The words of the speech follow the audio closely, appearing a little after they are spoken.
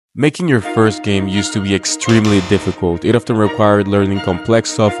Making your first game used to be extremely difficult. It often required learning complex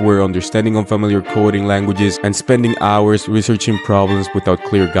software, understanding unfamiliar coding languages, and spending hours researching problems without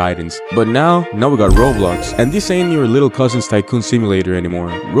clear guidance. But now we got Roblox. And this ain't your little cousin's tycoon simulator anymore.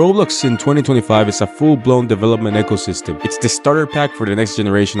 Roblox in 2025 is a full-blown development ecosystem. It's the starter pack for the next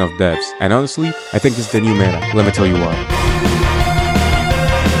generation of devs. And honestly, I think it's the new meta. Let me tell you why.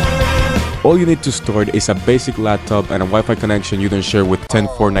 All you need to start is a basic laptop and a Wi-Fi connection you don't share with 10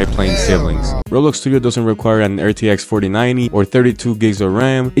 Fortnite playing siblings. Roblox Studio doesn't require an RTX 4090 or 32 gigs of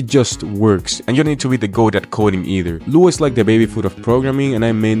RAM, it just works. And you don't need to be the goat at coding either. Lua is like the baby food of programming, and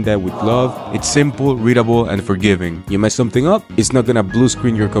I mean that with love. It's simple, readable, and forgiving. You mess something up, it's not gonna blue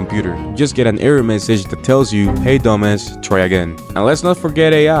screen your computer. You just get an error message that tells you, hey dumbass, try again. And let's not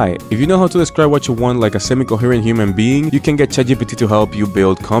forget AI. If you know how to describe what you want like a semi-coherent human being, you can get ChatGPT to help you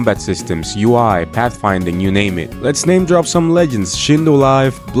build combat systems, UI, pathfinding, you name it. Let's name drop some legends. Shindo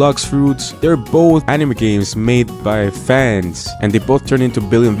Life, Blox Fruits. They're both anime games made by fans, and they both turn into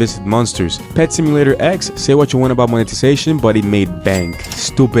billion-visit monsters. Pet Simulator X, say what you want about monetization, but it made bank.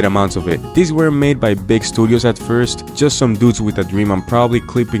 Stupid amounts of it. These were made by big studios at first, just some dudes with a dream and probably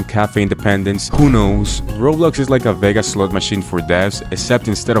clipping cafe independence. Who knows? Roblox is like a Vegas slot machine for devs, except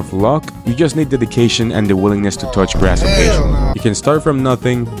instead of luck, you just need dedication and the willingness to touch grass occasionally. You can start from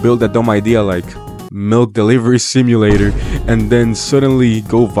nothing, build a dumb idea like milk delivery simulator, and then suddenly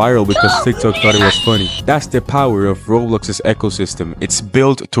go viral because TikTok thought it was funny. That's the power of Roblox's ecosystem. It's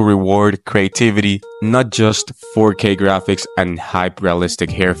built to reward creativity, not just 4K graphics and hype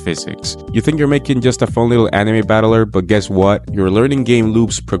realistic hair physics. You think you're making just a fun little anime battler, but guess what? You're learning game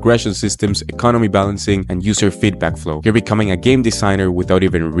loops, progression systems, economy balancing, and user feedback flow. You're becoming a game designer without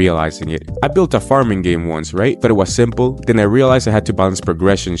even realizing it. I built a farming game once, right? Thought it was simple. Then I realized I had to balance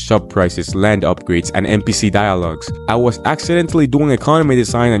progression, shop prices, land upgrades, and NPC dialogues. I was accidentally doing economy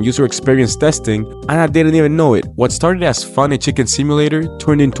design and user experience testing, and I didn't even know it. What started as fun chicken simulator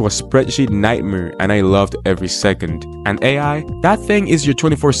turned into a spreadsheet nightmare, and I loved every second. And AI? That thing is your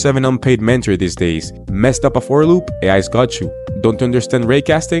 24/7 unpaid mentor these days. Messed up a for loop? AI's got you. Don't understand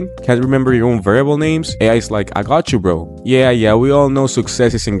raycasting? Can't remember your own variable names? AI's like, I got you, bro. Yeah, we all know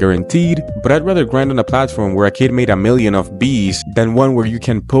success isn't guaranteed, but I'd rather grind on a platform where a kid made a million of bees than one where you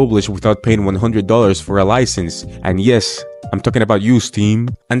can publish without paying $100 for a license. And yes, I'm talking about you, Steam.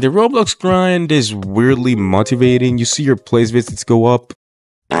 And the Roblox grind is weirdly motivating. You see your place visits go up.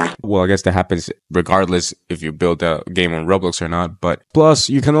 Well, I guess that happens regardless if you build a game on Roblox or not, but plus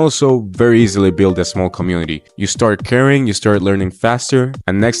you can also very easily build a small community. You start caring, you start learning faster,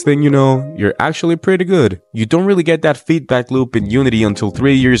 and next thing you know, you're actually pretty good. You don't really get that feedback loop in Unity until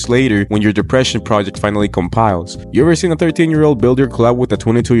 3 years later when your depression project finally compiles. You ever seen a 13-year-old builder collab with a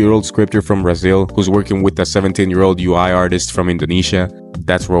 22-year-old scripter from Brazil who's working with a 17-year-old UI artist from Indonesia?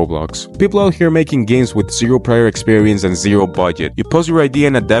 That's Roblox. People out here making games with zero prior experience and zero budget. You post your idea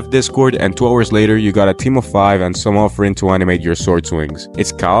in a dev Discord, and 2 hours later you got a team of 5 and some offering to animate your sword swings.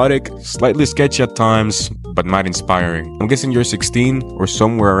 It's chaotic, slightly sketchy at times, but might inspiring. I'm guessing you're 16 or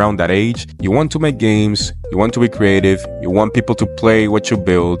somewhere around that age. You want to make games, you want to be creative, you want people to play what you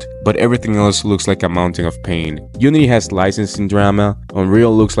build, but everything else looks like a mountain of pain. Unity has licensing drama,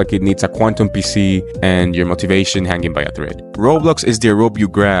 Unreal looks like it needs a quantum PC, and your motivation hanging by a thread. Roblox is the rope you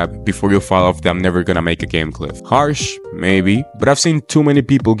grab before you fall off the I'm never gonna make a game cliff. Harsh? Maybe, but I've seen too many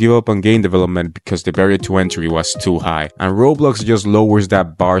people give up on game development because the barrier to entry was too high, and Roblox just lowers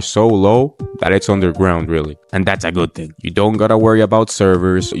that bar so low that it's underground really. And that's a good thing. You don't gotta worry about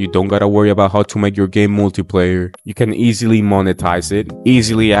servers, you don't gotta worry about how to make your game multiplayer. You can easily monetize it,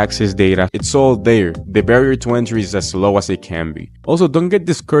 easily access data. It's all there. The barrier to entry is as low as it can be. Also, don't get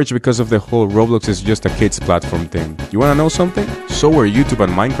discouraged because of the whole Roblox is just a kids platform thing. You wanna know something? So were YouTube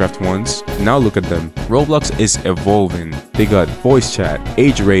and Minecraft once. Now look at them. Roblox is evolving. They got voice chat,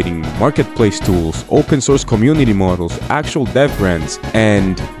 age rating, marketplace tools, open source community models, actual dev brands,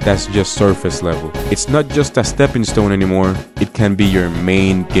 and that's just surface level. It's not just a stepping stone anymore, it can be your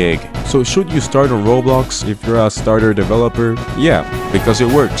main gig. So should you start on Roblox if you're a starter developer? Yeah, because it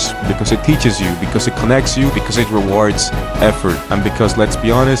works, because it teaches you, because it connects you, because it rewards effort, and because, let's be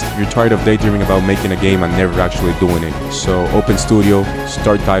honest, you're tired of daydreaming about making a game and never actually doing it. So open studio,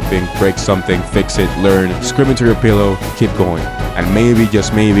 start typing, break something, fix it, learn, scream into your pillow, keep going. And maybe,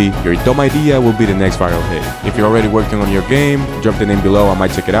 just maybe, your dumb idea will be the next viral hit. If you're already working on your game, drop the name below, I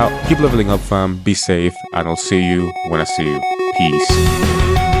might check it out. Keep leveling up fam, be safe, and I'll see you when I see you. Peace.